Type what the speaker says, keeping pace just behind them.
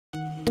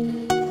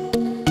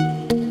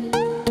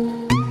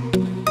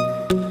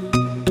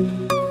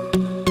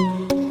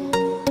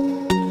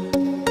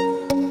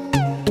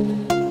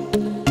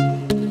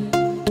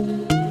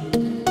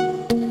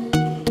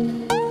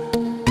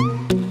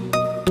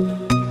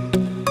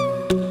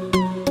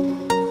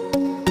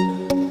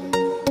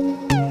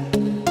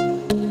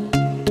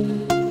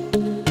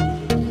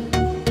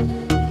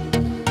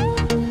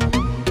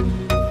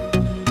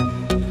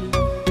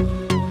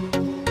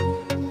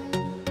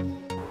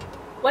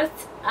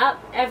up,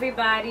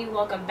 everybody?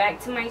 Welcome back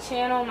to my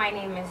channel. My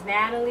name is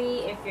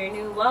Natalie. If you're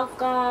new,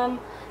 welcome.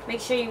 Make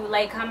sure you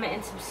like, comment,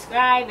 and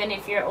subscribe. And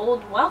if you're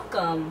old,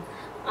 welcome.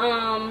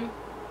 Right,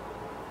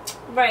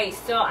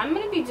 so I'm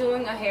gonna be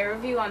doing a hair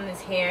review on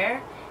this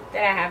hair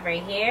that I have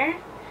right here.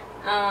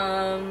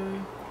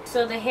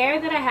 So the hair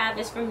that I have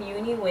is from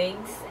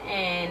UniWigs,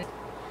 and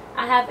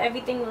I have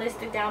everything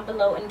listed down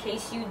below in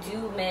case you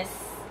do miss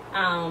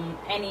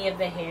any of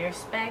the hair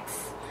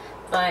specs.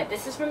 But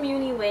this is from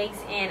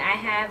UniWigs, and I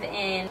have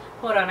in,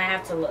 hold on, I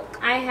have to look.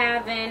 I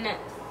have in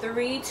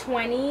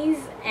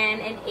 320s and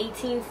an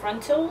 18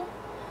 frontal.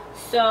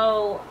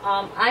 So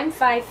I'm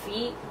 5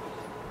 feet,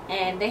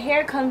 and the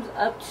hair comes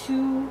up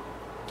to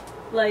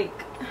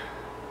like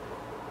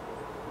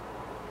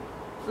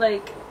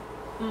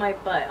my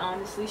butt,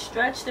 honestly.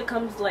 Stretched, it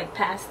comes like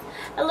past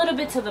a little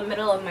bit to the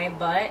middle of my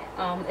butt.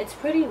 It's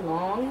pretty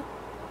long,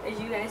 as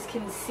you guys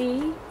can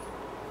see.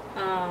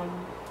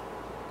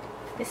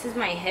 This is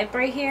my hip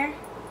right here,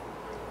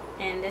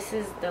 and this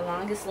is the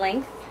longest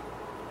length.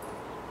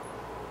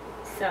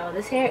 So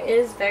this hair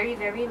is very,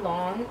 very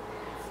long.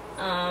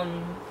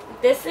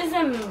 This is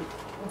a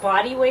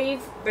body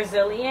wave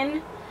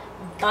Brazilian,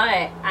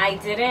 but I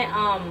didn't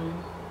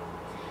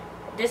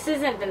this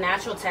isn't the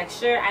natural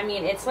texture. I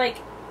mean, it's like,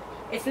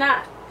 it's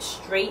not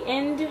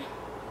straightened.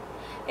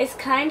 It's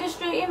kind of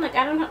straightened, like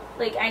I don't know,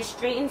 like I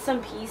straightened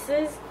some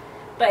pieces,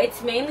 but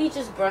it's mainly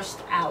just brushed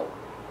out.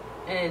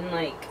 And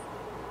like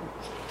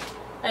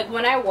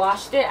when I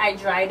washed it, I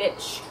dried it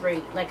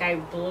straight. Like I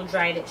blow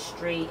dried it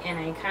straight, and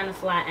I kind of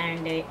flat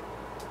ironed it.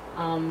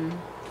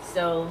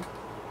 So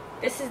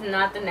this is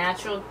not the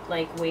natural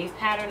like wave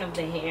pattern of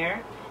the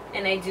hair,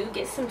 and I do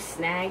get some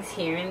snags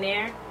here and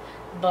there.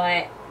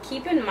 But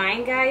keep in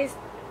mind, guys,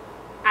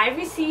 I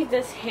received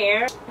this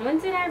hair. When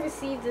did I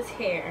receive this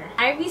hair?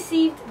 I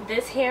received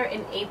this hair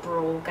in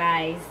April,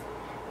 guys.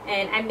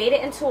 And I made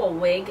it into a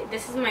wig.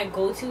 This is my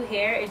go-to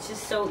hair. It's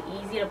just so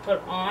easy to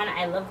put on.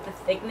 I love the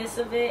thickness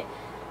of it.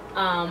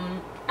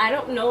 I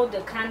don't know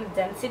the kind of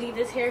density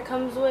this hair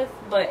comes with,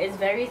 but it's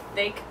very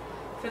thick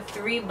for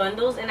 3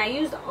 bundles. And I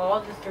used all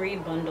the 3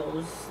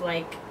 bundles.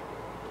 Like,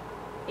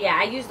 yeah,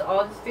 I used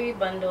all the 3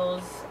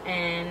 bundles.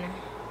 And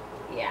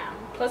yeah,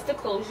 plus the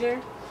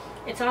closure.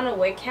 It's on a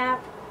wig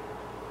cap.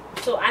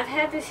 So I've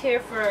had this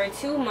hair for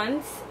 2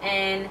 months,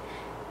 and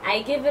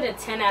I give it a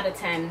 10 out of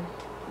 10.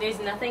 There's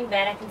nothing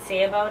bad I can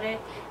say about it.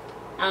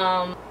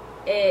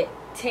 It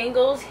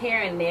tangles here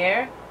and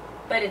there,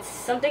 but it's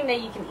something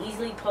that you can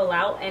easily pull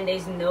out, and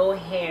there's no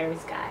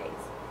hairs, guys.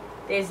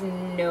 There's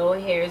no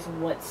hairs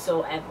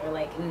whatsoever,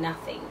 like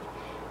nothing.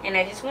 And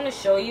I just want to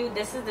show you,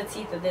 this is the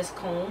teeth of this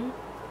comb.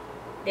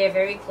 They're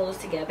very close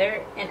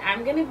together, and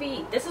I'm gonna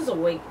be, this is a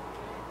wig.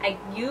 I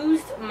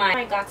used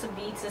my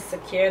Ethnicity to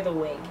secure the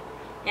wig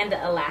and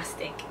the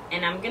elastic,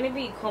 and I'm gonna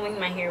be combing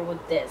my hair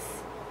with this.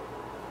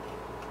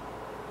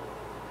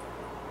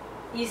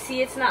 You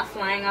see, it's not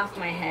flying off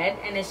my head,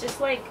 and it's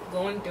just like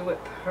going through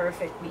it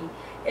perfectly.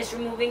 It's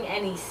removing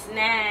any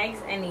snags,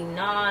 any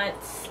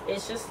knots.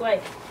 It's just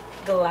like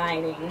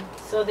gliding.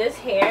 So this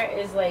hair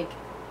is like,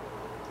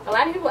 a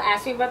lot of people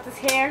ask me about this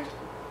hair,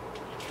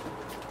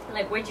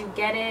 like, where'd you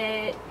get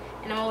it?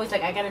 And I'm always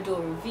like, I gotta do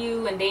a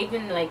review. And they've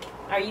been like,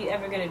 are you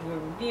ever gonna do a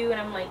review? And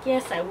I'm like,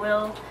 yes, I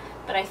will.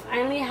 But I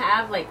finally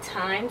have like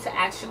time to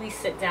actually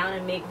sit down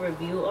and make a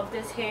review of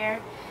this hair.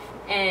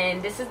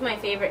 And this is my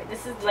favorite.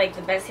 This is like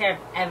the best hair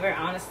I've ever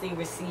honestly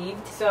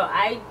received. So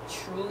I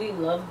truly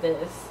love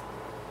this.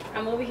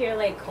 I'm over here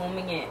like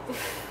combing it.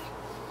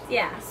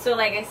 Yeah, so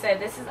like I said,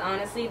 this is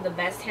honestly the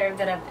best hair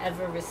that I've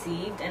ever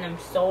received, and I'm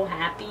so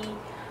happy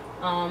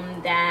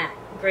that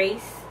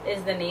Grace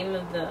is the name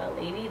of the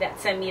lady that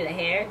sent me the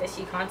hair, that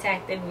she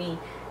contacted me.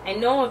 I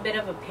know I'm a bit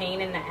of a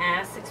pain in the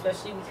ass,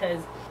 especially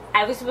because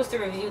I was supposed to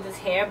review this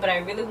hair, but I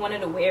really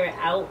wanted to wear it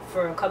out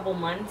for a couple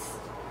months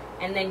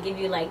and then give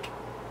you like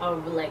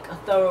a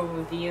thorough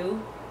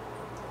review.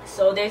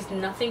 So there's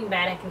nothing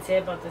bad I can say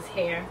about this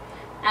hair.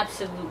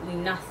 Absolutely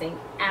nothing.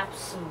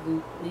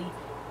 Absolutely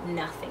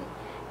nothing.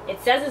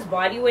 It says it's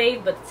body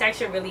wave, but the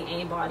texture really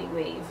ain't body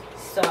wave.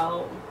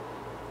 So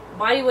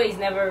body wave's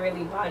never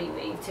really body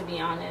wave, to be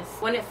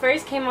honest. When it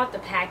first came out the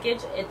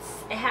package, it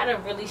had a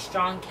really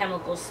strong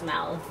chemical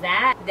smell.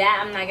 That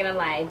I'm not gonna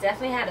lie, it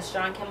definitely had a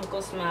strong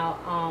chemical smell.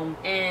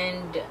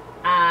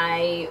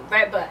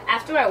 But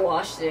after I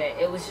washed it,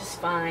 it was just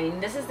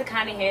fine. This is the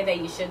kind of hair that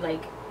you should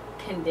like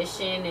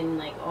condition and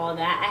like all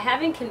that. I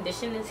haven't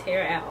conditioned this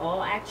hair at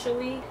all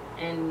actually,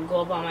 and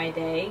go about my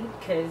day,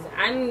 because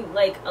I'm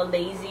like a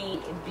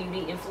lazy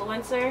beauty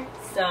influencer.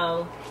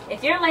 So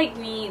if you're like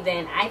me,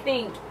 then I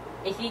think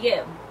if you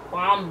get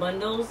bomb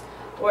bundles,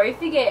 or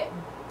if you get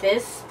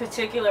this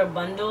particular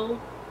bundle,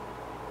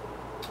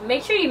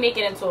 make sure you make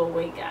it into a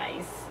wig,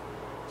 guys,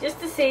 just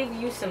to save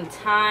you some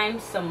time,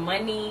 some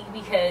money,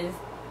 because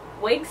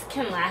wigs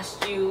can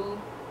last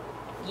you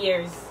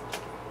years.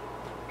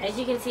 As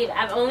you can see,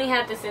 I've only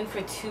had this in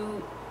for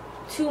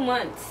two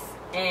months,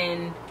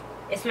 and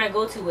it's my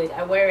go-to wig.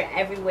 I wear it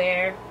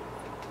everywhere.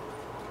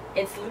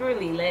 It's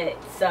literally lit.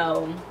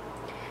 So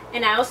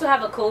And I also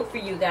have a code for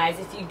you guys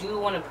if you do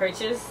want to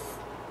purchase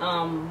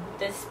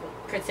this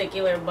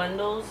particular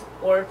bundles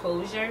or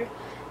closure.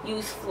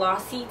 Use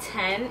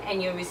Flossie10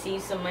 and you'll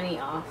receive some money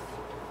off.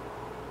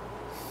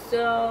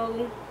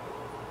 So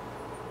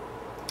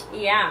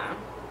yeah,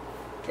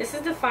 this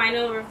is the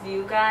final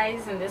review,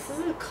 guys, and this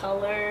is the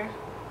color.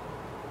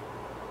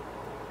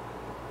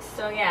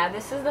 So yeah,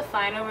 this is the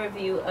final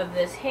review of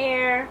this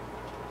hair.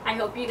 I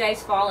hope you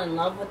guys fall in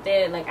love with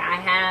it like I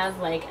have.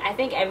 Like, I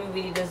think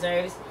everybody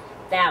deserves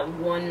that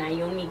one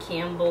Naomi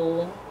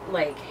Campbell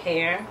like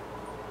hair.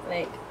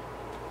 Like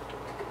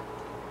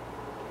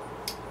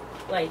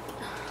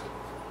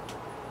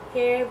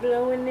hair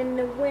blowing in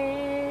the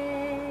wind.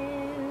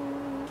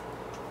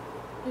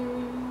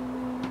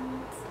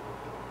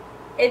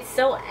 It's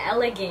so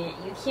elegant.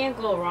 You can't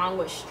go wrong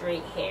with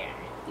straight hair.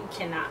 You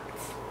cannot.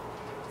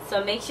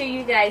 So make sure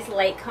you guys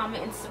like,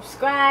 comment, and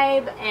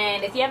subscribe.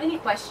 And if you have any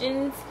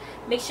questions,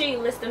 make sure you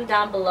list them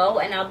down below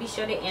and I'll be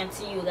sure to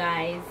answer you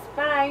guys.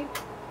 Bye.